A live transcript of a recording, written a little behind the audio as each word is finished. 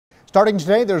Starting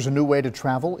today, there's a new way to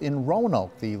travel in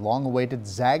Roanoke. The long-awaited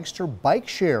Zagster Bike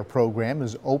Share program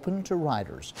is open to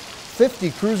riders. 50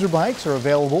 cruiser bikes are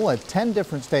available at 10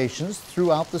 different stations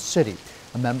throughout the city.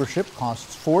 A membership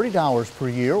costs $40 per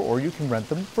year, or you can rent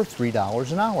them for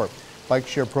 $3 an hour. Bike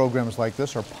share programs like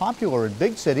this are popular in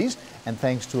big cities, and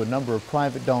thanks to a number of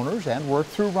private donors and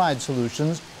work-through ride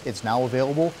solutions, it's now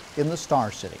available in the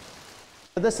Star City.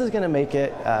 This is going to make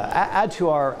it add to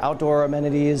our outdoor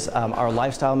amenities, our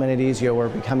lifestyle amenities. We're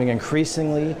becoming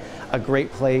increasingly a great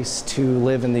place to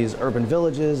live in these urban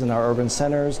villages and our urban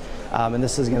centers, and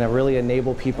this is going to really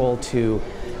enable people to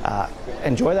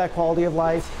enjoy that quality of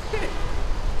life.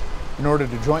 In order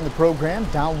to join the program,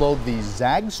 download the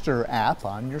Zagster app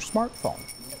on your smartphone.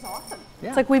 That's awesome. Yeah,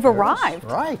 it's like we've arrived.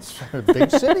 Right,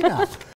 big city now.